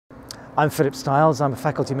I'm Philip Stiles. I'm a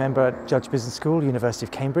faculty member at Judge Business School, University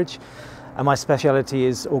of Cambridge, and my speciality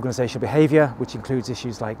is organisational behaviour, which includes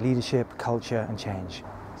issues like leadership, culture and change.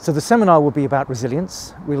 So the seminar will be about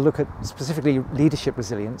resilience. We'll look at specifically leadership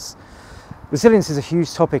resilience. Resilience is a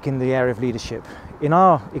huge topic in the area of leadership. In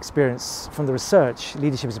our experience from the research,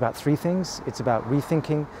 leadership is about three things. It's about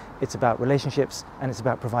rethinking, it's about relationships, and it's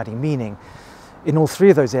about providing meaning. In all three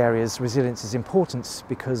of those areas, resilience is important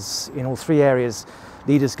because in all three areas,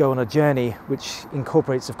 leaders go on a journey which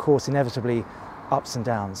incorporates, of course, inevitably ups and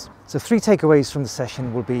downs. So three takeaways from the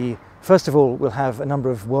session will be, first of all, we'll have a number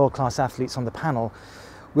of world-class athletes on the panel.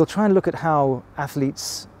 We'll try and look at how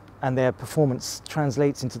athletes and their performance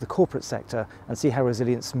translates into the corporate sector and see how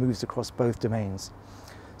resilience moves across both domains.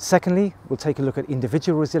 Secondly, we'll take a look at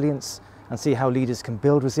individual resilience and see how leaders can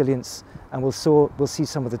build resilience, and we'll see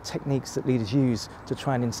some of the techniques that leaders use to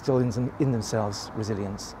try and instill in themselves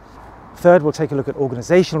resilience. Third, we'll take a look at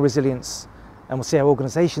organisational resilience, and we'll see how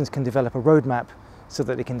organisations can develop a roadmap so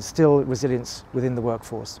that they can instill resilience within the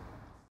workforce.